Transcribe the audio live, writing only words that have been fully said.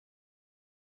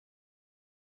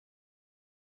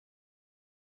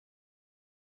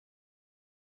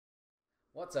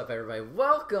What's up, everybody?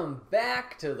 Welcome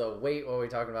back to the Wait What We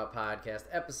Talking About podcast,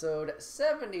 episode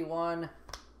 71.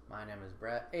 My name is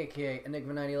Bret, aka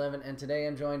Enigma911, and today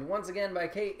I'm joined once again by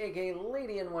Kate, aka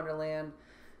Lady in Wonderland.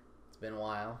 It's been a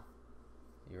while.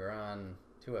 You were on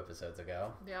 2 episodes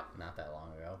ago. Yep. Not that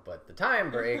long ago, but the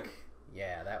time break,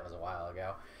 yeah, that was a while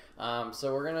ago.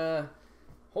 So we're gonna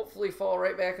hopefully fall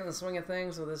right back in the swing of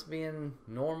things with this being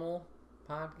normal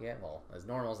as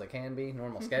normal as it can be,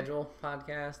 normal schedule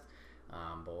podcast.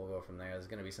 But we'll go from there. There's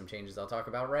going to be some changes I'll talk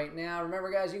about right now.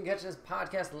 Remember, guys, you can catch this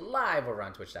podcast live over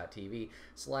on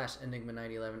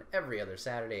twitch.tv/Enigma911 every other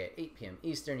Saturday at 8 p.m.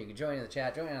 Eastern. You can join in the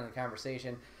chat, join in on the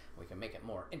conversation. We can make it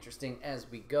more interesting as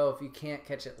we go. If you can't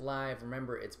catch it live,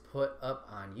 remember it's put up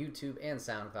on YouTube and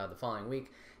SoundCloud the following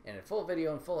week, and in full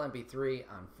video and full MP3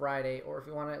 on Friday. Or if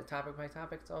you want it topic by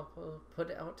topic, it's all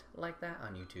put out like that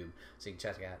on YouTube. So you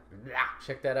can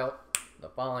check that out the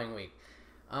following week.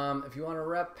 If you want to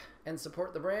rep and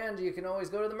support the brand, you can always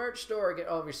go to the merch store, get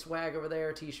all of your swag over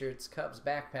there, t-shirts, cups,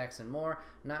 backpacks, and more.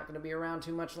 Not going to be around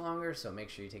too much longer, so make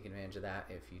sure you take advantage of that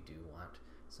if you do want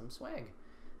some swag.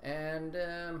 And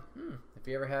if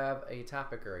you ever have a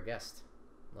topic or a guest,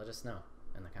 let us know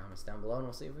in the comments down below, and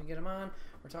we'll see if we can get them on.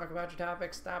 Or talk about your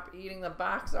topic. Stop eating the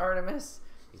box, Artemis.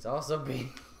 He's also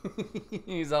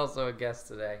he's also a guest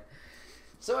today.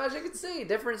 So as you can see,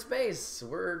 different space.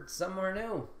 We're somewhere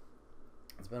new.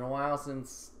 It's been a while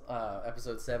since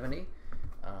episode 70,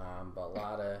 but a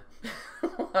lot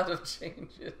of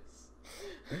changes.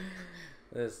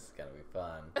 This is gonna be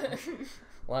fun. A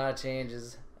lot of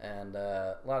changes and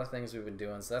a lot of things we've been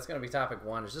doing. So that's gonna be topic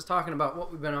 1. Is just talking about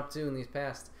what we've been up to in these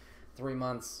past 3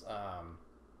 months.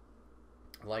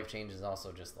 Life changes,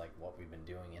 also just like what we've been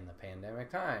doing in the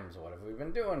pandemic times. What have we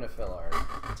been doing to fill our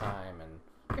time? And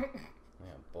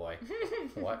oh boy,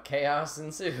 what chaos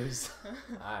ensues.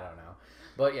 I don't know.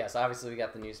 But yes, obviously we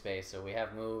got the new space, so we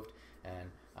have moved, and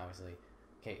obviously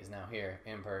Kate is now here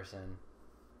in person,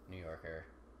 New Yorker,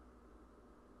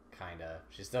 kinda.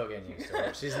 She's still getting used to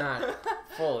it. She's not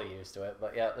fully used to it,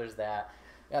 but yeah, there's that.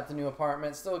 Got the new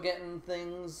apartment, still getting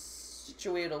things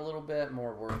situated a little bit,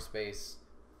 more workspace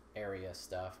area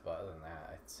stuff, but other than that,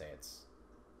 I'd say it's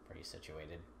pretty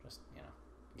situated. Just,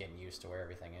 getting used to where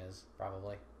everything is,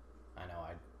 probably. I know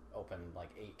I'd open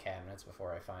like 8 cabinets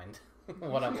before I find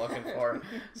what I'm looking for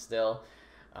still.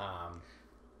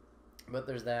 But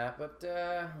there's that. But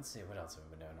let's see, what else have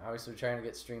we been doing? Obviously, we're trying to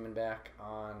get streaming back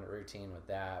on routine with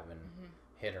that. Been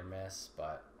hit or miss,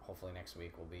 but hopefully next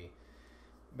week we'll be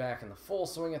back in the full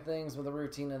swing of things with a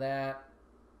routine of that.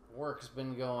 Work's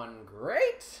been going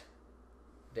great.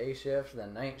 Day shift,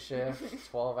 then night shift,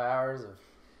 12 hours of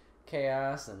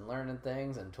chaos and learning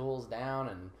things and tools down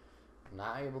and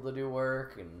not able to do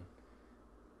work, and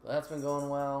that's been going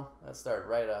well. That started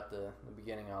right at the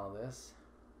beginning of all of this.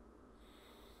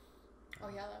 Oh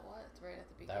yeah, that was right at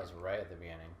the beginning. That was right at the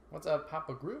beginning. What's up,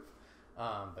 Papa Group?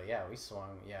 But yeah, we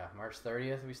swung. Yeah, March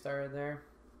 30th we started there.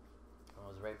 It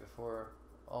was right before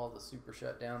all the super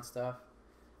shutdown stuff.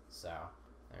 So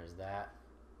there's that.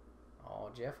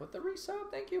 Oh, Jeff with the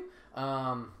resub, thank you.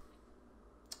 So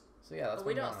yeah, that's. But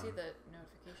we don't see the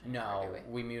notification. No, anymore,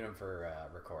 do we mute them for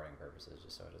recording purposes,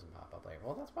 just so it doesn't pop up like,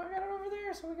 well, that's why I got it over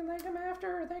there, so we can thank them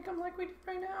after, thank them like we did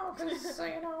right now, because,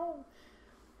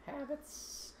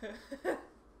 habits.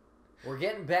 We're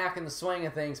getting back in the swing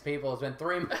of things, people. It's been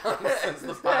 3 months since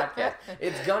the podcast.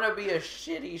 It's gonna be a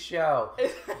shitty show,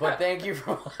 but thank you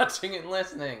for watching and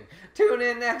listening. Tune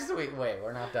in next week. Wait,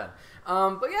 we're not done.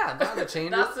 But yeah, not the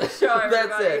changes. That's the show, everybody.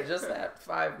 That's it. Just that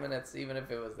 5 minutes, even if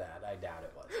it was that. I doubt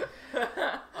it was.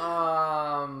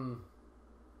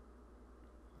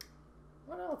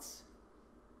 What else?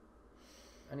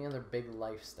 Any other big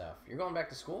life stuff? You're going back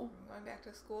to school? I'm going back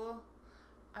to school.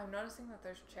 I'm noticing that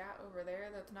there's chat over there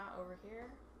that's not over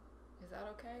here. Is that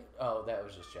okay? Oh, that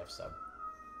was just Jeff's sub.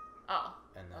 Oh.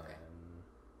 And then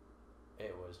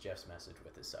it was Jeff's message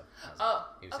with his sub.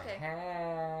 He was okay. saying,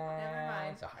 hey. Never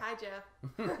mind. So, hi, Jeff.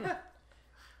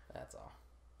 That's all.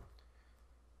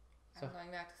 I'm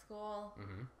going back to school.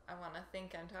 Mm-hmm. I want to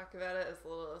think and talk about it as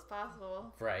little as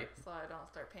possible. Right. So I don't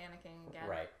start panicking again.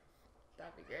 Right.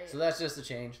 That'd be great. So that's just a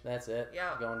change. That's it.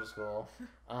 Yeah. Going to school.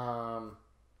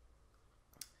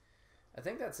 I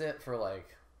think that's it for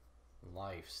like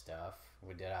life stuff.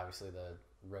 We did obviously the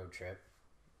road trip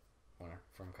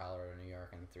from Colorado to New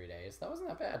York in 3 days. That wasn't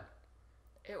that bad.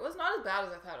 It was not as bad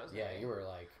as I thought it was. Yeah, you were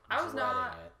like I was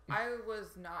not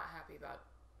happy about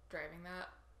driving that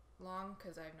long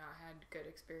because I've not had good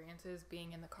experiences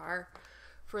being in the car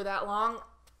for that long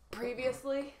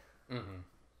previously. Mm-hmm.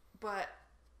 But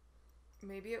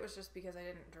maybe it was just because I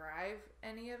didn't drive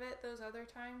any of it those other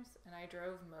times, and I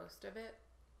drove most of it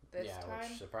this yeah, time.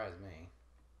 which surprised me.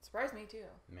 Surprised me too.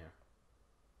 Yeah.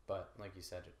 But like you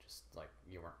said, it just like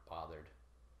you weren't bothered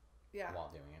while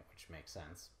doing it, which makes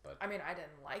sense. But I mean, I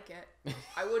didn't like it.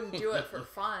 I wouldn't do it for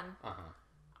fun.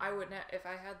 I wouldn't if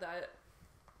I had that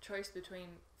choice between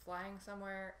flying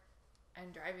somewhere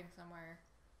and driving somewhere.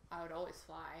 I would always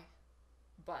fly,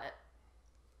 but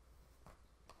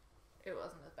it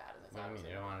wasn't as bad as I thought. What do you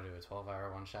mean? You don't want to do a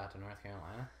 12-hour one shot to North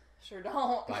Carolina? Sure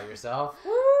don't. By yourself?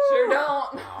 Sure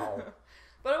don't. No.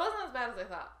 But it wasn't as bad as I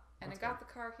thought. And That's I got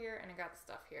the car here, and I got the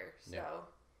stuff here, so...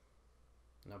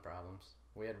 Yeah. No problems.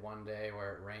 We had one day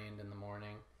where it rained in the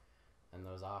morning, and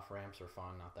those off-ramps were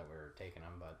fun. Not that we were taking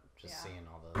them, but just seeing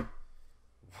all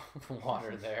the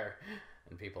water there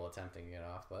and people attempting to get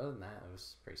off. But other than that, it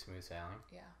was pretty smooth sailing.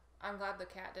 Yeah. I'm glad the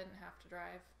cat didn't have to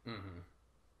drive. Mm-hmm.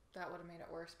 That would have made it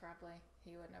worse, probably.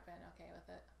 He wouldn't have been okay with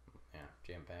it. Yeah,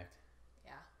 jam-packed.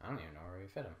 Yeah. I don't even know where we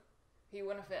fit him. He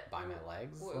wouldn't have fit. By my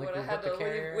legs? We Like would have had to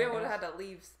leave. We would have had to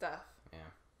leave stuff.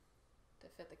 Yeah. To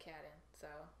fit the cat in. So.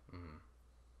 Mm-hmm.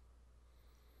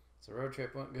 So road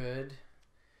trip went good.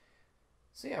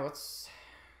 So yeah,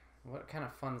 what kind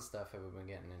of fun stuff have we been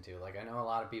getting into? Like I know a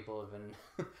lot of people have been.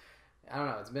 I don't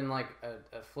know. It's been like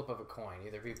a flip of a coin.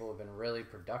 Either people have been really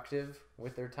productive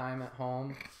with their time at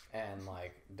home and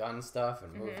like done stuff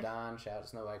and moved on. Shout out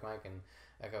to Snowbike Mike and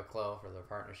Echo Chloe for their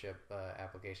partnership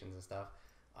applications and stuff.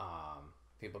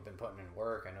 People have been putting in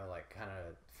work. I know like kind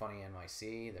of Funny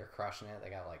NYC. They're crushing it. They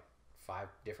got like 5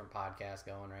 different podcasts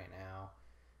going right now.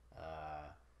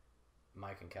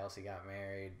 Mike and Kelsey got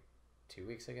married 2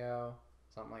 weeks ago.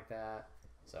 Something like that.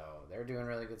 So they're doing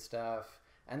really good stuff.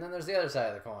 And then there's the other side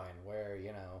of the coin where,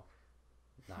 you know,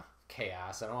 not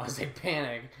chaos, I don't want to say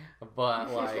panic,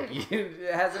 but like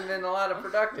it hasn't been a lot of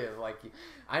productive. Like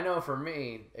I know for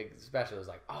me, especially, it was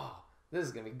like, oh, this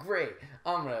is going to be great.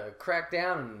 I'm going to crack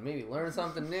down and maybe learn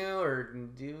something new or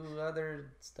do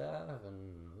other stuff.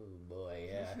 And oh boy,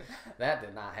 yeah, that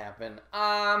did not happen.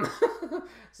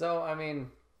 So, I mean,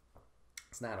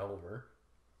 it's not over.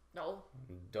 No.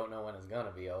 Don't know when it's going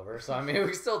to be over. So, I mean,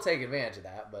 we still take advantage of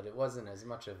that, but it wasn't as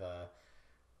much of a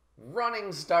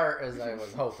running start as I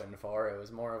was hoping for. It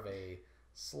was more of a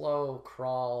slow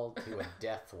crawl to a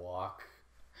death walk.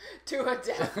 To a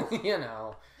death walk. You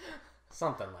know,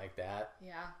 something like that.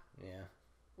 Yeah. Yeah.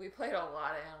 We played a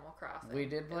lot of Animal Crossing. We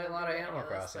did play a lot of Animal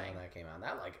Crossing when that came out.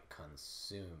 That, like,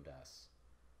 consumed us.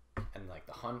 And, like,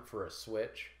 the hunt for a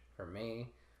Switch for me.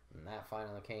 And that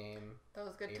finally came. That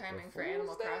was good April timing for Fool's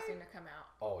Animal Day? Crossing to come out.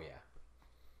 Oh yeah,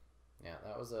 yeah.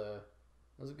 That was a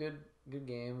good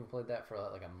game. We played that for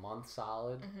like a month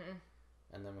solid,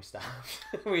 and then we stopped.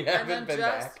 We haven't been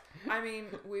back. I mean,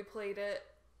 we played it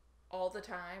all the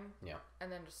time. Yeah. And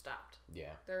then just stopped.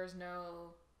 Yeah. There's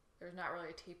not really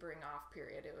a tapering off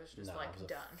period. It was just it was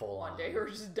done. Full One on. day we were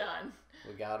just done.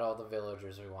 We got all the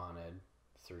villagers we wanted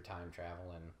through time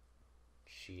travel and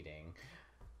cheating.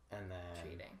 And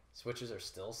then Switches are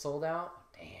still sold out.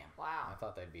 Damn. Wow. I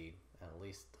thought they'd be at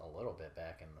least a little bit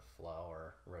back in the flow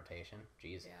or rotation.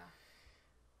 Jeez.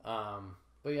 Yeah.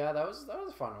 But yeah, that was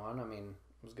a fun one. I mean,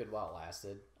 it was good while it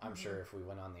lasted. I'm sure if we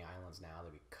went on the islands now,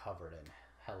 they'd be covered in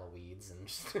hella weeds and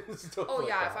stuff. Oh like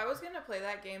yeah, that. if I was gonna play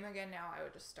that game again now, I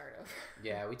would just start over.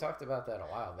 Yeah, we talked about that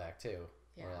a while back too.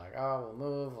 Yeah. We're like, oh,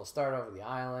 we'll start over the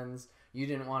islands. You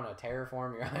didn't want to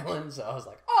terraform your island, so I was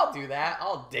like, I'll do that.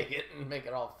 I'll dig it and make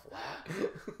it all flat.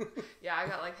 Yeah, I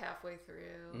got like halfway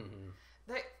through. Mm-hmm.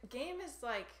 The game is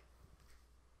like,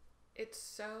 it's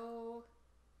so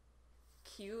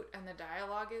cute and the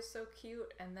dialogue is so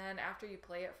cute. And then after you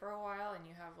play it for a while and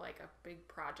you have like a big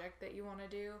project that you want to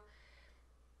do,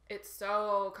 it's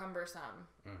so cumbersome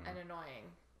and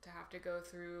annoying to have to go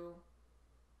through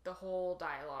the whole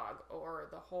dialogue or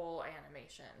the whole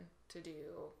animation to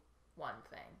do one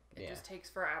thing. It just takes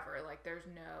forever. Like there's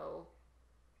no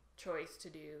choice to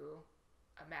do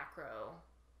a macro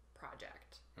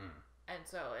project. And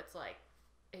so it's like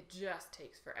it just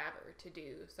takes forever to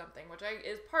do something, which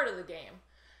is part of the game.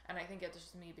 And I think it's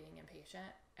just me being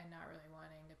impatient and not really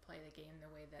wanting to play the game the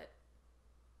way that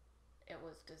it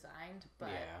was designed.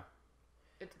 But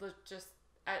it was just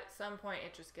at some point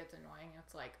it just gets annoying.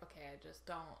 It's like, okay, I just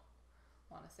don't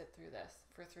want to sit through this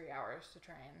for 3 hours to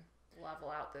try and level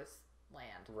out this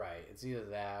land. Right. It's either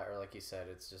that or, like you said,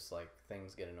 it's just like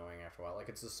things get annoying after a while. Like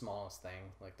it's the smallest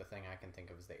thing. Like the thing I can think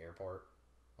of is the airport.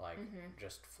 Like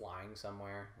just flying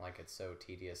somewhere. Like it's so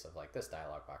tedious of like this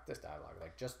dialogue box, this dialogue.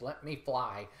 Like just let me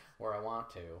fly where I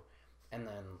want to. And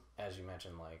then, as you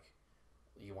mentioned, like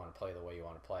you want to play the way you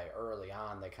want to play. Early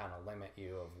on, they kind of limit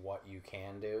you of what you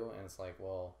can do. And it's like,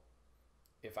 well,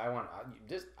 if I want,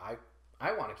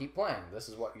 I want to keep playing. This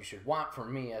is what you should want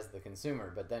from me as the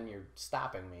consumer. But then you're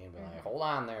stopping me and being like, hold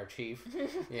on there, chief.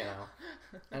 You know?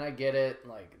 And I get it.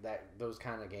 Like, those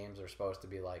kind of games are supposed to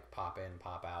be like pop in,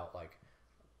 pop out. Like,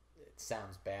 it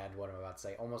sounds bad what I'm about to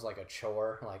say. Almost like a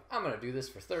chore. Like, I'm going to do this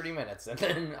for 30 minutes and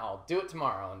then I'll do it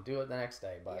tomorrow and do it the next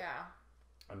day. But, yeah.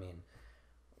 I mean,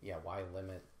 yeah, why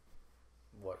limit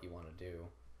what you want to do?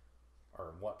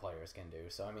 Or what players can do.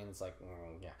 So, I mean, it's like,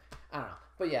 yeah. I don't know.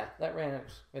 But, yeah, that ran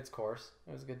its course.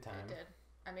 It was a good time. It did.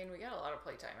 I mean, we got a lot of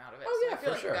playtime out of it. Oh, so yeah, I feel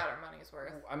for like sure. we got our money's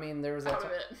worth I mean, there was out of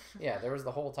it. Yeah, there was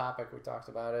the whole topic. We talked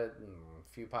about it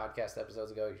a few podcast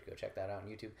episodes ago. You should go check that out on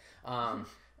YouTube. And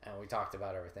we talked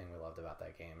about everything we loved about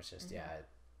that game. It's just, yeah, it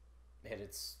hit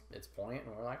its point,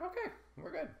 and we're like, okay,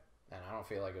 we're good. And I don't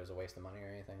feel like it was a waste of money or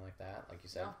anything like that. Like you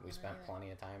said, we spent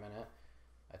plenty of time in it.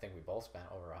 I think we both spent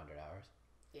over 100 hours.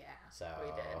 Yeah, so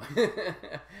we did.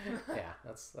 Yeah,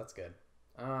 that's good.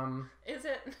 Is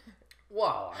it?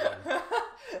 Well,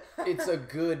 I mean, it's a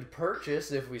good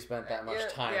purchase if we spent that much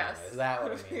time on it. Is that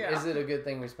what I mean? Yeah. Is it a good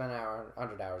thing we spent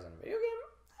 100 hours on a video game?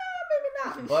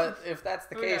 Maybe not. But if that's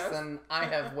the case, then I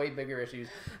have way bigger issues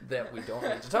that we don't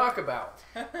need to talk about.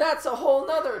 That's a whole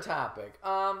nother topic.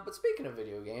 But speaking of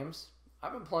video games,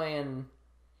 I've been playing.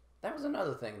 That was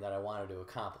another thing that I wanted to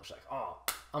accomplish. Like,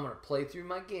 I'm going to play through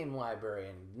my game library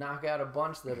and knock out a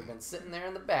bunch that have been sitting there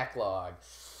in the backlog.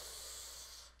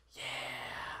 Yeah,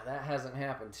 that hasn't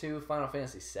happened too. Final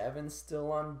Fantasy VII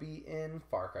still unbeaten.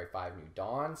 Far Cry 5 New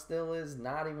Dawn still is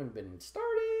not even been started.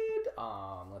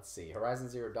 Let's see. Horizon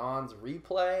Zero Dawn's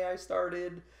replay I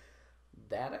started.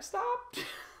 That I stopped.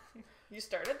 You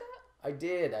started that? I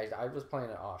did. I was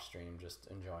playing it off stream, just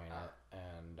enjoying it.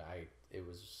 And it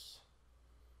was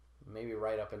maybe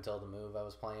right up until the move I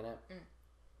was playing it.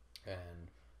 And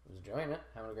I was enjoying it,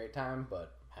 having a great time,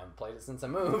 but haven't played it since I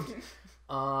moved.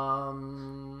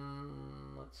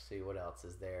 Let's see, what else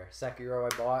is there?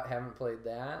 Sekiro I bought, haven't played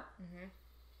that.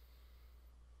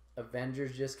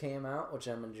 Avengers just came out, which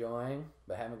I'm enjoying,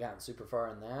 but haven't gotten super far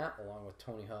in that, along with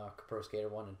Tony Hawk Pro Skater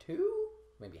 1 and 2.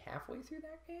 Maybe halfway through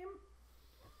that game.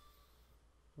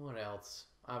 What else?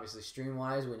 Obviously,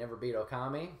 stream-wise, we never beat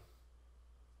Okami.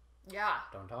 Yeah.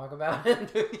 Don't talk about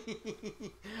it.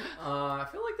 I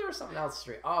feel like there was something else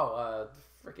stream.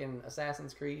 Freaking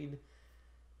Assassin's Creed.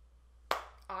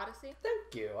 Odyssey?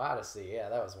 Thank you, Odyssey. Yeah,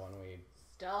 that was one we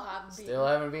Still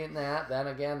haven't beaten that. Then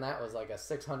again, that was like a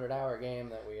 600-hour game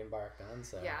that we embarked on.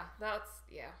 So yeah, that's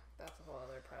a whole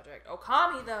other project.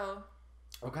 Okami though.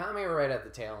 Okami were right at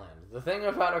the tail end. The thing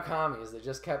about Okami is they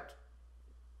just kept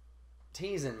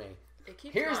teasing me.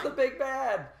 Here's the big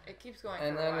bad. It keeps going.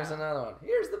 And then there's another one.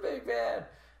 Here's the big bad.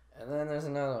 And then there's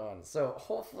another one. So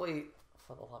hopefully,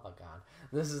 for the love of God,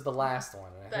 this is the last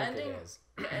one. And I think it is.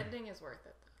 The ending is worth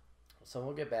it. So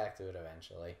we'll get back to it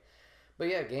eventually. But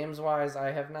yeah, games-wise,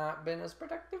 I have not been as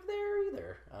productive there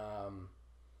either.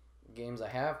 Games I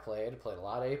have played a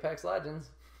lot of Apex Legends.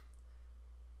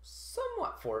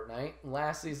 Somewhat Fortnite.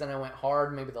 Last season I went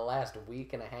hard, maybe the last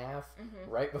week and a half,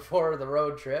 right before the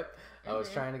road trip. I was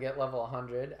trying to get level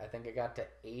 100. I think I got to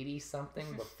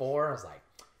 80-something before. I was like,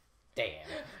 damn.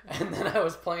 And then I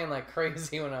was playing like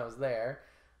crazy when I was there.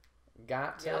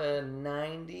 Got to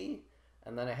 90.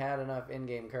 And then I had enough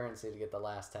in-game currency to get the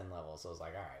last 10 levels. So I was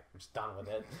like, all right, I'm just done with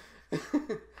it.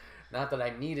 Not that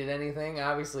I needed anything,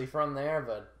 obviously, from there,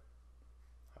 but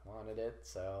I wanted it.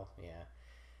 So, yeah.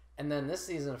 And then this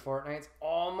season of Fortnite's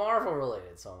all Marvel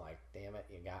related. So I'm like, damn it,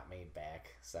 you got me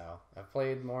back. So I've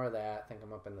played more of that. I think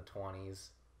I'm up in the 20s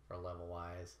for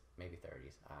level-wise. Maybe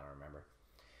 30s. I don't remember.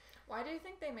 Why do you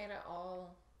think they made it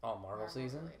all Marvel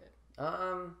season?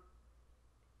 Related?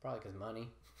 Probably because money.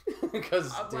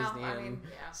 Because Disney and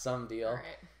some deal. All right.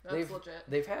 That's legit.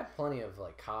 They've had plenty of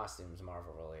like costumes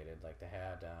Marvel related. Like they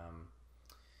had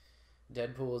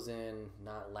Deadpool's in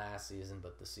not last season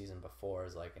but the season before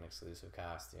is like an exclusive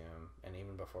costume. And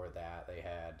even before that they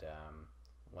had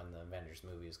when the Avengers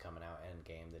movie was coming out,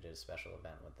 Endgame, they did a special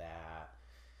event with that.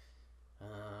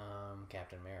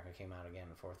 Captain America came out again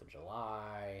the 4th of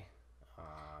July.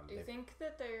 Do you think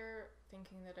that they're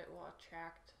thinking that it will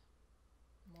attract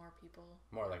more people?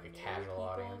 More like a casual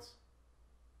audience?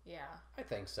 Yeah. I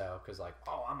think so, because like,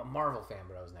 I'm a Marvel fan,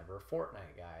 but I was never a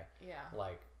Fortnite guy. Yeah.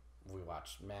 Like, we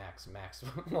watched Max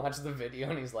watched the video,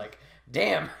 and he's like,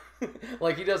 damn.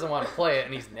 Like, he doesn't want to play it,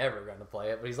 and he's never going to play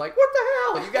it, but he's like, what the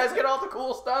hell? You guys get all the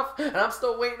cool stuff, and I'm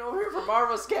still waiting over here for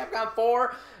Marvel's Capcom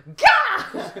 4?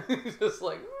 God! He's just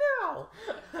like, no!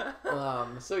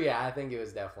 So yeah, I think it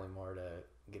was definitely more to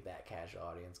get that casual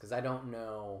audience, because I don't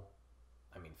know.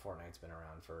 I mean, Fortnite's been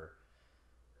around for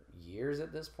years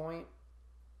at this point,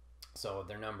 so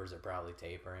their numbers are probably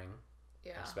tapering.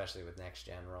 Yeah. Especially with next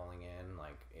gen rolling in.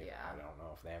 Like, Yeah. I don't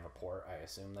know if they have a port. I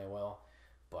assume they will.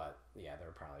 But, yeah,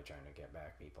 they're probably trying to get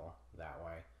back people that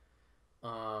way.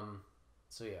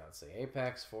 So, yeah, let's see.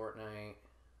 Apex, Fortnite.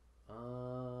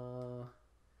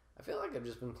 I feel like I've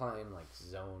just been playing, like,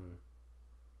 zone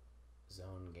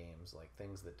games. Like,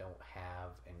 things that don't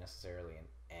have necessarily an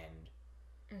end.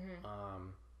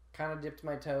 Mm-hmm. Kind of dipped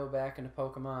my toe back into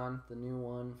Pokemon, the new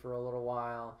one, for a little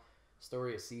while.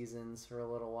 Story of Seasons for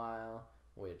a little while,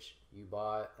 which you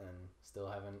bought and still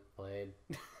haven't played.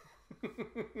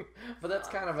 But that's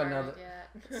kind of another.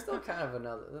 Still kind of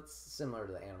another. That's similar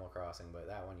to the Animal Crossing, but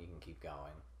that one you can keep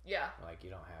going. Yeah. Like, you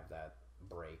don't have that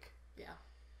break. Yeah.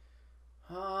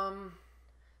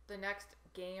 The next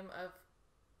game of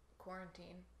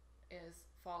quarantine is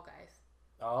Fall Guys.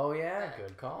 Oh, yeah,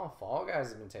 good call. Fall Guys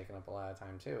has been taking up a lot of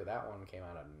time, too. That one came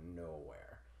out of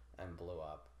nowhere and blew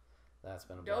up. That's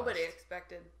been a blast. Nobody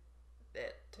expected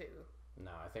it to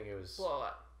No, I think it was... blow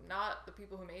up. Not the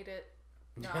people who made it.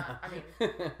 I mean,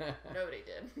 nobody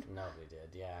did. Nobody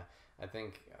did, yeah. I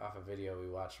think off a video we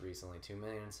watched recently, 2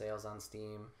 million in sales on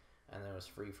Steam, and then it was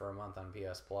free for a month on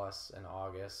PS Plus in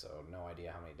August, so no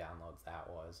idea how many downloads that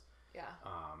was. Yeah.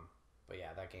 But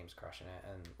yeah, that game's crushing it,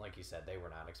 and like you said, they were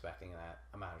not expecting that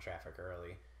amount of traffic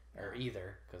early, or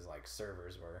either, because like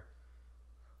servers were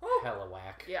hella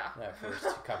whack that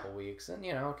first couple weeks, and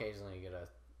you know, occasionally you get a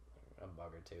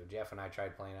bug or two. Jeff and I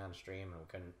tried playing on stream, and we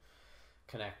couldn't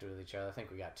connect with each other. I think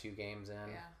we got 2 games in.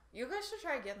 Yeah. You guys should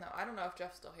try again, though. I don't know if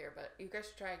Jeff's still here, but you guys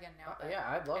should try again now. Yeah,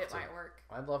 I'd love to. It might work.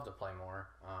 I'd love to play more.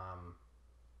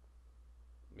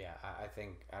 Yeah, I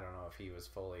think, I don't know if he was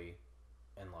fully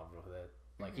in love with it.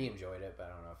 Like, he enjoyed it, but I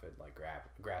don't know if it, like,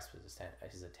 grasped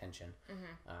his attention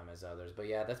as others. But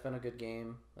yeah, that's been a good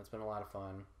game. That's been a lot of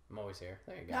fun. I'm always here.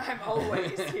 There you go. I'm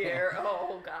always here.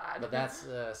 Oh, God. But that's,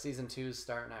 Season 2's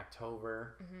starting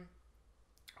October.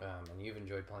 And you've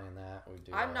enjoyed playing that.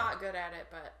 I'm not good at it,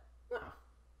 but no,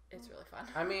 it's really fun.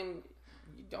 I mean,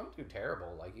 you don't do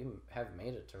terrible. Like, you have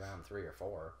made it to round 3 or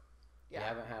 4. Yeah. You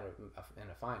haven't had in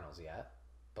a finals yet,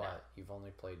 but you've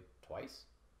only played twice.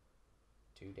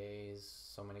 2 days,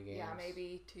 so many games. Yeah,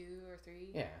 maybe 2 or 3.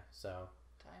 Yeah, so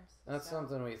times. that's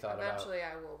something we thought eventually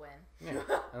about. I will win. Yeah,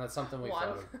 and that's something we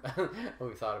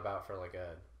thought about for like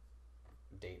a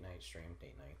date night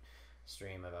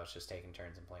stream of us just taking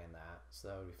turns and playing that. So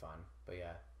that would be fun. But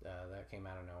yeah, that came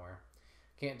out of nowhere.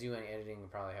 Can't do any editing. We'll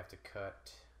probably have to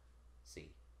cut.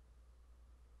 See.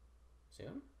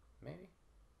 Soon? Maybe?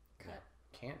 Cut. No,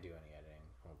 can't do any editing.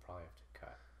 We'll probably have to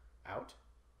cut out.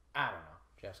 I don't know.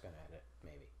 Jeff's gonna edit.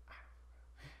 Maybe.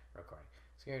 Recording.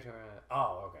 Scary Tober.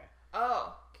 Oh, okay.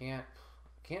 Oh. Can't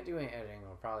do any editing.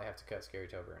 We'll probably have to cut Scary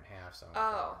Tober in half. So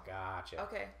gotcha.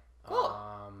 Okay. Cool.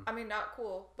 I mean, not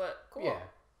cool, but cool.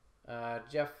 Yeah.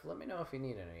 Jeff, let me know if you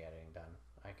need any editing done.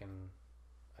 I can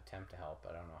attempt to help.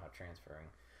 I don't know how transferring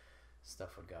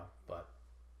stuff would go, but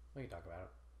we can talk about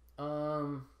it.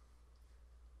 I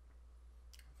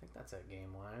think that's it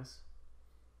game wise.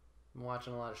 I'm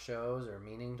watching a lot of shows, or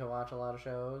meaning to watch a lot of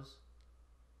shows.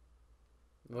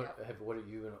 Have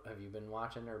you been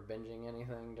watching or binging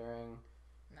anything during?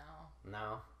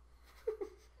 No.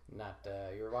 Not.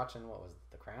 You were watching, what was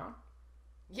it, The Crown?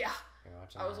 Yeah.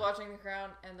 I was watching The Crown,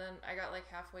 and then I got like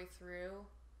halfway through,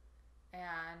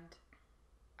 and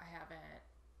I haven't,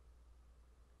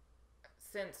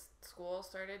 since school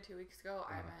started 2 weeks ago,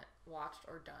 I haven't watched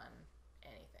or done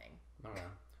anything. Okay.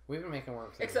 We've been making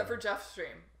work. Except for Jeff's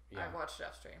stream. Yeah. I've watched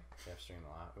Jeff's stream. Jeff's stream a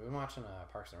lot. We've been watching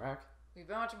Parks and Rec. We've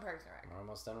been watching Parks and Rec. We're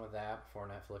almost done with that before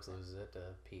Netflix loses it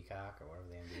to Peacock or whatever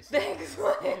the NBC. Thanks,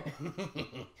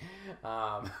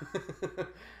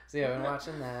 so yeah, I've been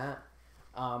watching that.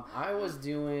 I was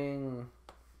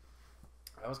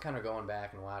kind of going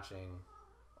back and watching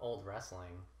old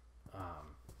wrestling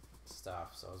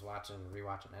stuff. So I was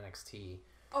rewatching NXT.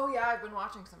 Oh yeah, I've been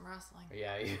watching some wrestling.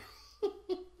 Yeah.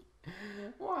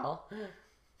 Well,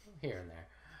 here and there.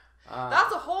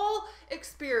 That's a whole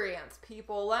experience,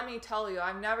 people. Let me tell you,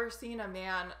 I've never seen a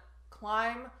man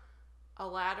climb a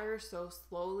ladder so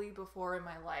slowly before in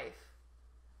my life.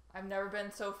 I've never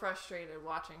been so frustrated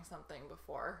watching something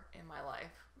before in my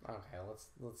life. Okay,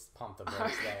 let's pump the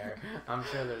brakes there. I'm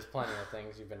sure there's plenty of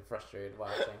things you've been frustrated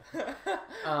watching.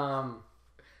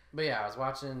 But yeah, I was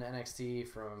watching NXT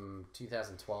from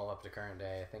 2012 up to current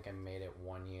day. I think I made it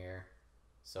 1 year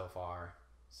so far.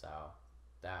 So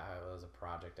that was a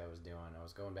project I was doing. I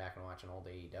was going back and watching old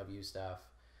AEW stuff,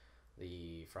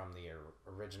 from the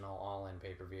original All In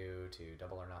pay-per-view to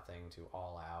Double or Nothing to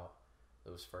All Out.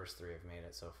 Those first 3 have made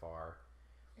it so far.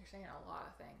 You're saying a lot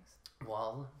of things.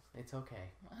 Well, it's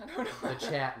okay. I don't know. The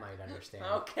chat might understand.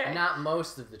 Okay. Not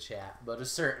most of the chat, but a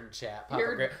certain chat.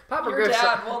 Your Griff's,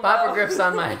 dad will Papa know. Griff's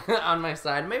on my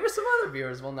side. Maybe some other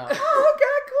viewers will know. Oh,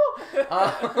 okay, cool.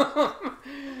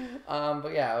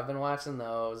 But yeah, I've been watching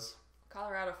those.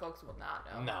 Colorado folks will not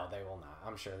know. No, they will not.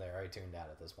 I'm sure they're already tuned out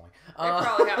at this point. They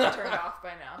probably have it turned off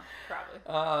by now.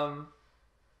 Probably.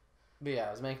 But yeah,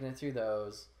 I was making it through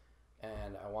those.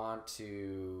 And I want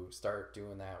to start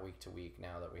doing that week to week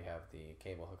now that we have the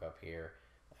cable hookup here,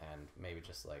 and maybe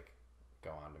just like go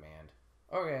on demand.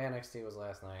 Okay, NXT was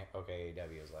last night. Okay,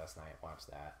 AEW was last night. Watch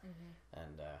that,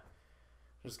 and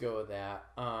just go with that.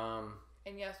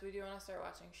 And yes, we do want to start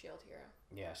watching Shield Hero.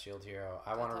 Yeah, Shield Hero.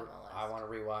 I want to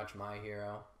rewatch My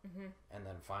Hero, and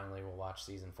then finally we'll watch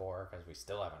season 4 because we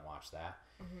still haven't watched that.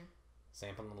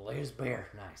 Sampling the latest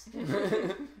beer. Nice.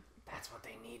 That's what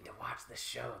they need to watch the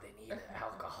show. They need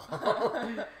alcohol.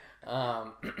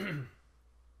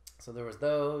 So there was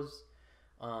those.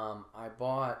 I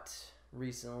bought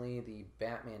recently the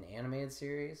Batman animated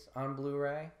series on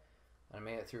Blu-ray. I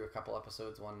made it through a couple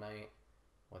episodes one night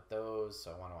with those,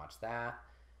 so I want to watch that.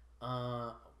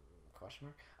 Question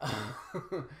mark?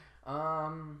 I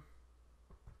don't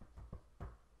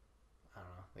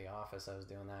know. The Office, I was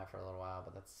doing that for a little while,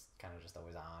 but that's kind of just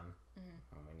always on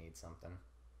when we need something.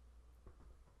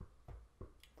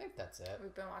 I think that's it.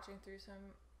 We've been watching through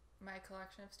my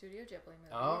collection of Studio Ghibli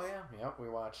movies. Oh yeah, yep. We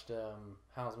watched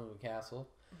Howl's Moving Castle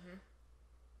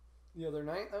the other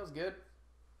night. That was good.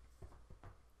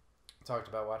 Talked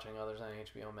about watching others on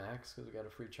HBO Max because we got a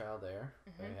free trial there.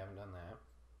 But we haven't done that.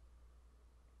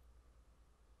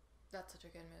 That's such a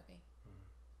good movie.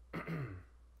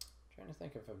 Trying to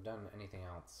think if I've done anything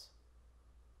else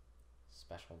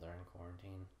special during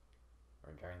quarantine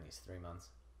or during these 3 months.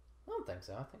 I don't think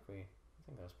so. I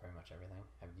think that was pretty much everything.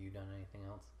 Have you done anything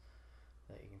else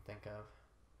that you can think of?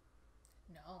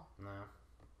 No. No.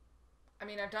 I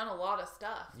mean, I've done a lot of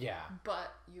stuff. Yeah.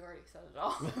 But you already said it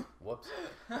all. Whoops.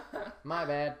 My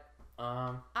bad.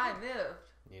 I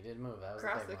moved. You did move. That was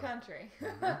across a big the one. country.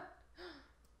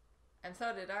 And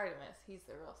so did Artemis. He's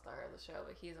the real star of the show,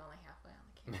 but he's only halfway on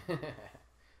the camera.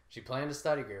 She planned a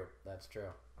study group. That's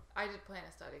true. I did plan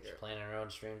a study She's group. planning her own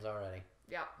streams already.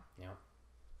 Yep.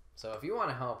 So if you want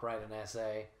to help write an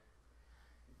essay,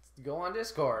 go on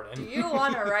Discord. Do you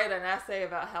want to write an essay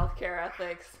about healthcare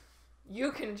ethics?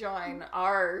 You can join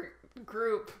our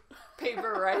group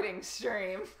paper writing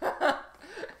stream.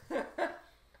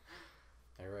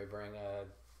 Everybody bring a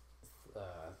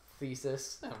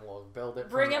thesis and we'll build it.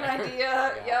 Bring an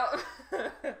idea. Yep.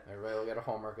 Everybody will get a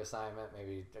homework assignment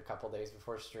maybe a couple days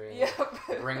before stream.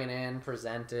 Yep. Bring it in,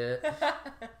 present it.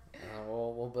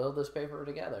 We'll build this paper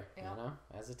together,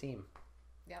 as a team.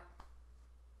 Yep.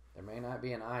 There may not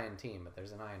be an I in team, but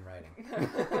there's an I in writing.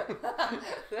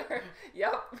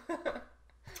 Yep.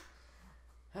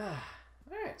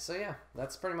 Alright, so yeah,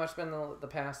 that's pretty much been the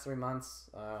past 3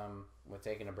 months with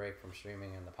taking a break from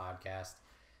streaming and the podcast.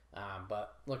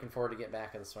 But looking forward to get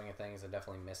back in the swing of things. I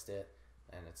definitely missed it,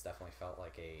 and it's definitely felt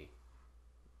like a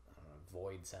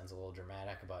void sounds a little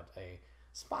dramatic, but a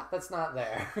spot that's not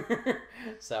there.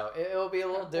 So it'll be a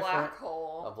little different.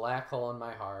 A black hole in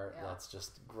my heart that's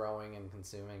just growing and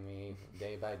consuming me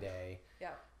day by day.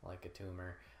 Yeah. Like a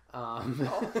tumor.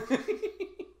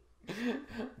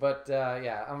 But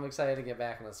yeah, I'm excited to get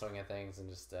back in the swing of things and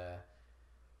just I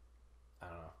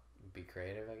don't know, be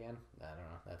creative again. I don't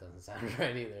know. That doesn't sound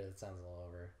right either. That sounds a little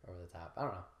over the top. I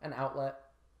don't know. An outlet,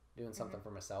 doing something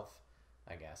for myself,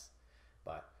 I guess.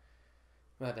 But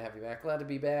glad to have you back. Glad to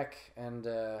be back, and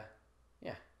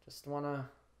yeah, just wanna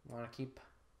keep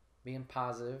being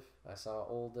positive. I saw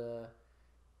old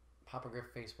Papa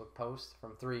Griff Facebook post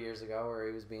from 3 years ago where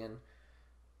he was being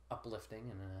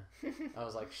uplifting, and I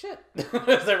was like, shit.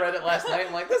 As I read it last night,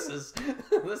 I'm like, this is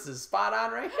spot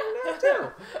on right here now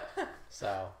too.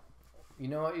 So, you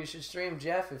know what you should stream,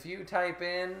 Jeff? If you type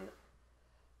in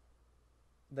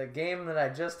the game that I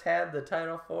just had the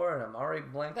title for, and I'm already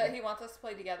blanking. That he wants us to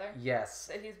play together? Yes.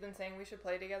 That he's been saying we should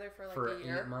play together for like for a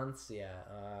year? 8 months? Yeah.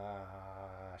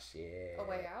 Shit. A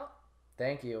Way Out?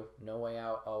 Thank you. No Way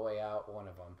Out, A Way Out, one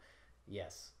of them.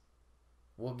 Yes.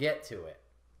 We'll get to it.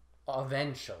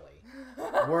 Eventually.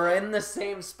 We're in the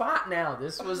same spot now.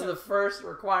 This was the first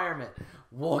requirement.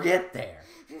 We'll get there.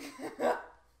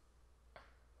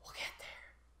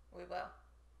 We will.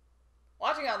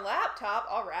 Watching on laptop,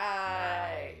 all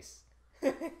right. Nice.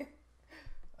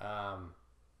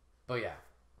 But yeah,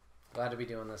 glad to be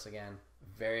doing this again.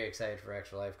 Very excited for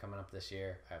Extra Life coming up this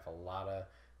year. I have a lot of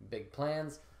big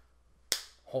plans.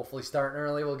 Hopefully starting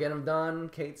early, we'll get them done.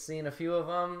 Kate's seen a few of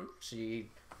them. She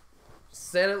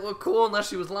said it looked cool unless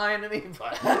she was lying to me,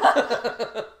 but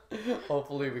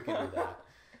hopefully we can do that.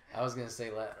 I was going to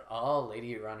say let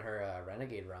Lady run her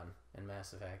Renegade run in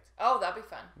Mass Effect. Oh, that'd be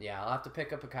fun. Yeah, I'll have to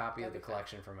pick up a copy of the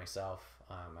collection for myself.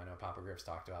 I know Papa Griff's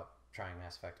talked about trying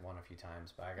Mass Effect 1 a few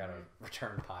times, but I got to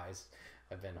return pies.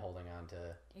 I've been holding on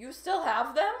to. You still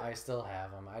have them? I still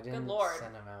have them. I didn't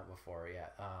send them out before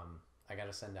yet. I got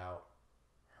to send out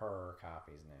her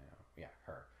copies now. Yeah,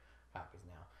 her copies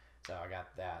now. So I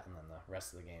got that, and then the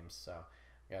rest of the games. So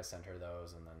I got to send her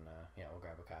those, and then we'll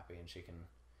grab a copy, and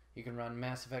you can run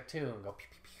Mass Effect 2 and go pew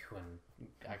pew pew, and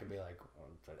I could be like,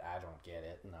 but I don't get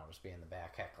it, and I'll just be in the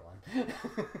back heckling.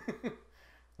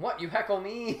 What, you heckle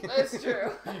me? That's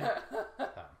true.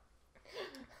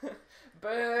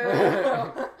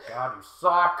 Boo! God, you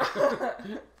suck.